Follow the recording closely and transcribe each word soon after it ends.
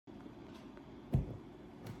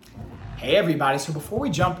Hey everybody, so before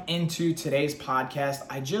we jump into today's podcast,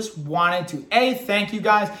 I just wanted to thank you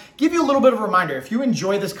guys, give you a little bit of a reminder. If you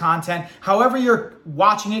enjoy this content, however you're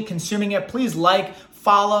watching it, consuming it, please like,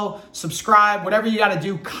 follow, subscribe, whatever you got to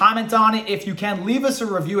do, comment on it. If you can, leave us a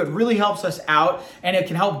review. It really helps us out and it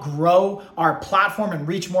can help grow our platform and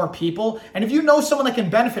reach more people. And if you know someone that can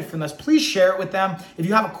benefit from this, please share it with them. If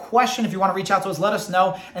you have a question, if you want to reach out to us, let us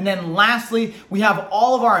know. And then lastly, we have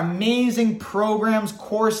all of our amazing programs,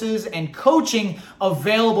 courses, and coaching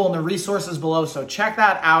available in the resources below. So check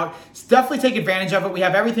that out. Definitely take advantage of it. We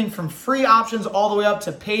have everything from free options all the way up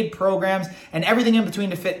to paid programs and everything in between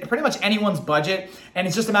to fit pretty much anyone's budget. And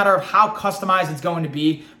it's just a matter of how customized it's going to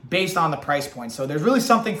be based on the price point. So there's really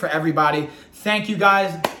something for everybody. Thank you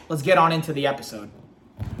guys. Let's get on into the episode.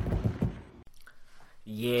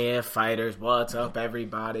 Yeah, fighters, what's up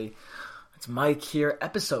everybody? It's Mike here,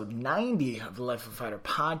 episode 90 of the Life of a Fighter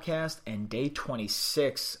podcast and day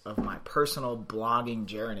 26 of my personal blogging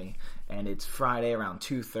journey. And it's Friday around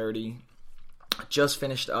 2:30. Just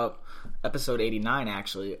finished up episode 89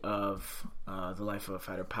 actually of the Life of a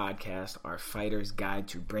Fighter podcast, our fighter's guide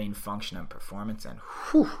to brain function and performance. And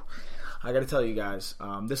whew, I gotta tell you guys,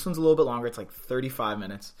 this one's a little bit longer. It's like 35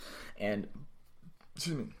 minutes. And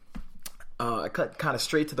I cut kind of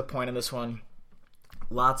straight to the point in this one.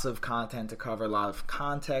 Lots of content to cover, a lot of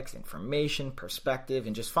context, information, perspective,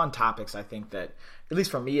 and just fun topics. I think that, at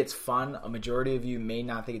least for me, it's fun. A majority of you may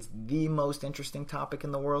not think it's the most interesting topic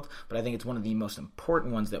in the world, but I think it's one of the most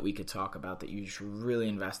important ones that we could talk about that you should really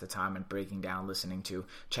invest the time in breaking down, listening to,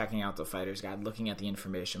 checking out the fighter's guide, looking at the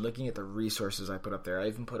information, looking at the resources I put up there. I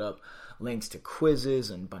even put up links to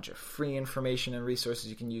quizzes and a bunch of free information and resources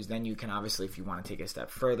you can use. Then you can obviously, if you want to take it a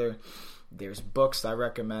step further, there's books I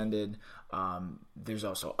recommended. There's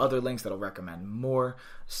also other links that'll recommend more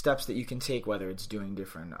steps that you can take, whether it's doing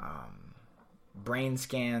different brain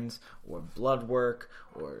scans or blood work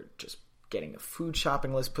or just getting a food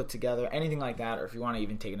shopping list put together, anything like that. Or if you want to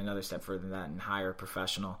even take it another step further than that and hire a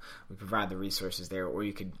professional, we provide the resources there. Or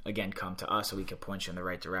you could, again, come to us so we can point you in the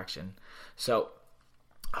right direction. So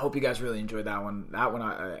I hope you guys really enjoyed that one. That one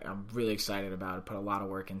I'm really excited about. I put a lot of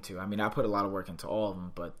work into. I mean, I put a lot of work into all of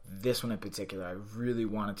them, but this one in particular, I really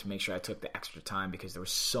wanted to make sure I took the extra time because there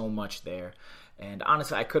was so much there. And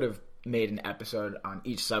honestly, I could have made an episode on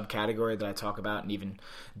each subcategory that I talk about and even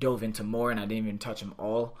dove into more, and I didn't even touch them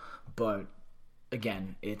all. But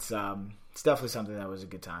again, it's definitely something that was a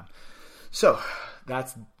good time. So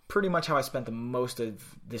that's pretty much how I spent the most of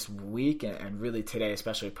this week and really today,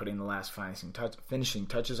 especially putting the last finishing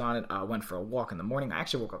touches on it. I went for a walk in the morning. I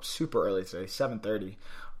actually woke up super early today, 7:30,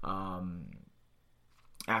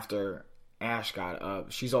 after Ash got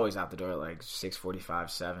up. She's always out the door at like 6:45,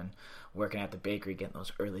 7, working at the bakery, getting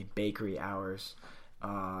those early bakery hours.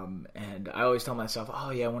 And I always tell myself, oh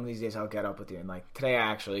yeah, one of these days I'll get up with you. And like today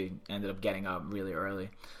I actually ended up getting up really early.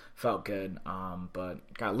 Felt good,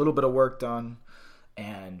 but got a little bit of work done.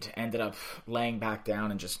 And ended up laying back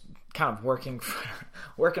down and just kind of working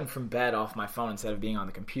from bed off my phone instead of being on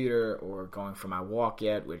the computer or going for my walk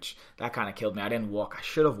yet, which that kind of killed me. I didn't walk. I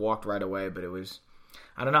should have walked right away, but it was,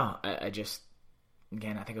 I don't know. I just,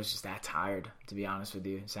 again, I think I was just that tired, to be honest with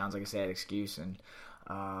you. It sounds like a sad excuse, and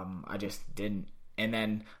I just didn't. And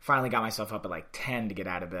then finally got myself up at like 10 to get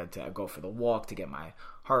out of bed to go for the walk, to get my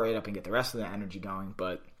heart rate up and get the rest of the energy going.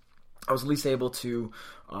 But I was at least able to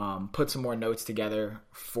put some more notes together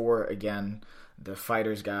for, again, the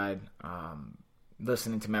fighter's guide,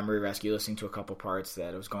 listening to Memory Rescue, listening to a couple parts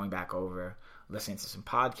that I was going back over, listening to some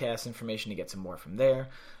podcast information to get some more from there.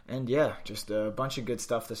 And yeah, just a bunch of good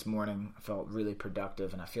stuff this morning. I felt really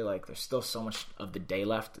productive, and I feel like there's still so much of the day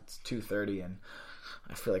left. It's 2:30, and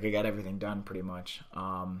I feel like I got everything done pretty much.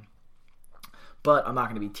 But I'm not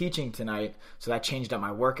going to be teaching tonight, so that changed up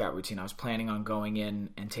my workout routine. I was planning on going in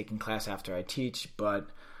and taking class after I teach, but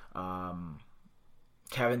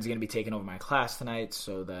Kevin's going to be taking over my class tonight,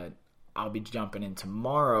 so that I'll be jumping in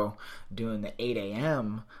tomorrow doing the 8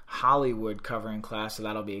 a.m. Hollywood covering class, so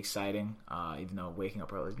that'll be exciting, even though waking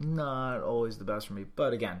up early is not always the best for me.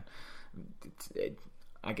 But again,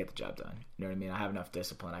 I get the job done. You know what I mean? I have enough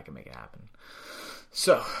discipline. I can make it happen.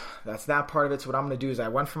 So that's that part of it. So what I'm going to do is I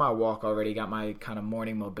went for my walk already, got my kind of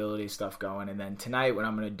morning mobility stuff going. And then tonight what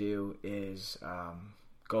I'm going to do is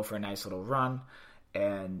go for a nice little run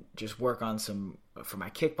and just work on some, for my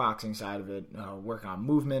kickboxing side of it, work on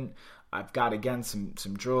movement. I've got, again, some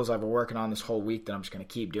drills I've been working on this whole week that I'm just going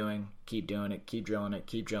to keep doing it, keep drilling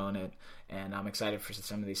it. And I'm excited for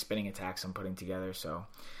some of these spinning attacks I'm putting together. So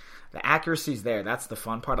the accuracy's there. That's the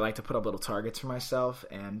fun part. I like to put up little targets for myself,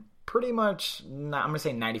 and pretty much, I'm going to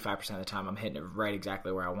say 95% of the time, I'm hitting it right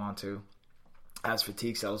exactly where I want to. as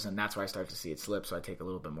fatigue settles in. That's where I start to see it slip, so I take a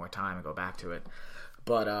little bit more time and go back to it.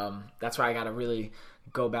 But that's why I got to really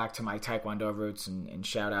go back to my Taekwondo roots and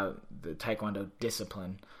shout out the Taekwondo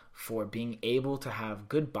discipline for being able to have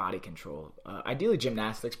good body control. Ideally,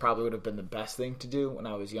 gymnastics probably would have been the best thing to do when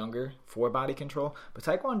I was younger for body control. But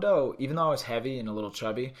Taekwondo, even though I was heavy and a little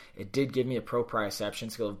chubby, it did give me a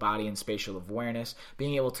proprioception skill of body and spatial awareness,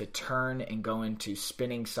 being able to turn and go into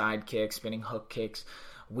spinning side kicks, spinning hook kicks,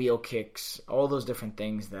 wheel kicks, all those different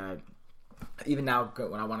things that even now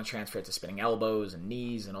when I want to transfer it to spinning elbows and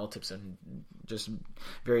knees and all types of just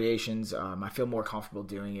variations, I feel more comfortable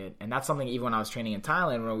doing it. And that's something even when I was training in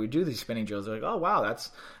Thailand, when we do these spinning drills, they're like, oh wow, that's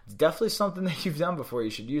definitely something that you've done before, you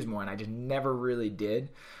should use more. And I just never really did.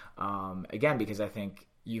 Again, because I think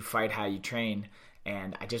you fight how you train.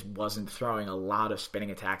 And I just wasn't throwing a lot of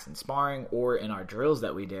spinning attacks in sparring or in our drills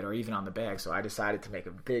that we did or even on the bag. So I decided to make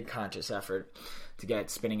a big conscious effort to get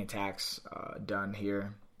spinning attacks done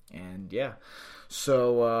here. And yeah,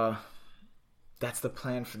 so that's the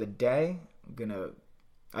plan for the day.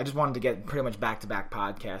 I just wanted to get pretty much back-to-back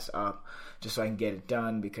podcasts up just so I can get it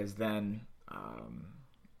done, because then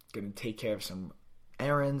going to take care of some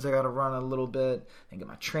errands I got to run a little bit, then get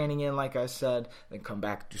my training in, like I said, then come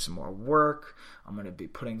back, do some more work. I'm going to be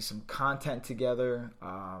putting some content together.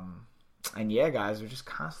 And yeah, guys, we're just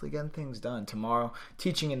constantly getting things done. Tomorrow,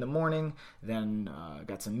 teaching in the morning, then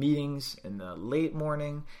got some meetings in the late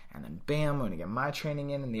morning, and then bam, I'm going to get my training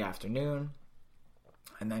in the afternoon,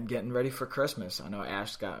 and then getting ready for Christmas. I know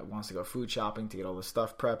Ash wants to go food shopping to get all the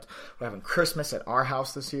stuff prepped. We're having Christmas at our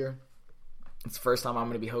house this year. It's the first time I'm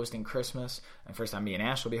going to be hosting Christmas, and first time me and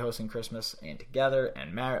Ash will be hosting Christmas, and together,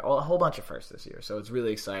 and married, a whole bunch of firsts this year, so it's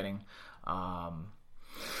really exciting.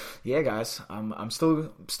 Yeah, guys, I'm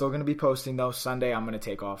still going to be posting, though. Sunday, I'm going to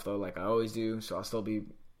take off, though, like I always do. So I'll still be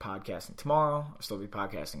podcasting tomorrow. I'll still be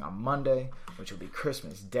podcasting on Monday, which will be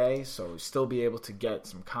Christmas Day. So we'll still be able to get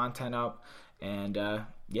some content up. And,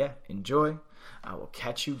 yeah, enjoy. I will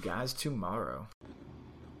catch you guys tomorrow.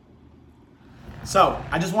 So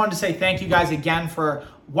I just wanted to say thank you guys again for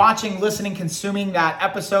watching, listening, consuming that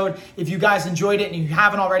episode. If you guys enjoyed it and you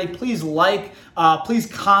haven't already, please please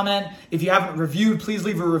comment. If you haven't reviewed, please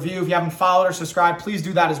leave a review. If you haven't followed or subscribed, please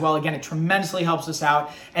do that as well. Again, it tremendously helps us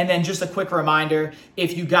out. And then just a quick reminder,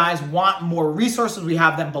 if you guys want more resources, we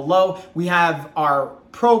have them below. We have our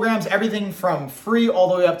programs, everything from free all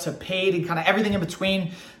the way up to paid and kind of everything in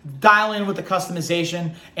between. Dial in with the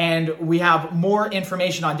customization, and we have more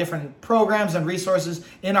information on different programs and resources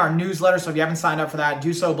in our newsletter. So if you haven't signed up for that,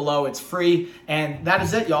 do so below. It's free. And that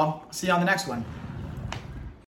is it, y'all. See you on the next one.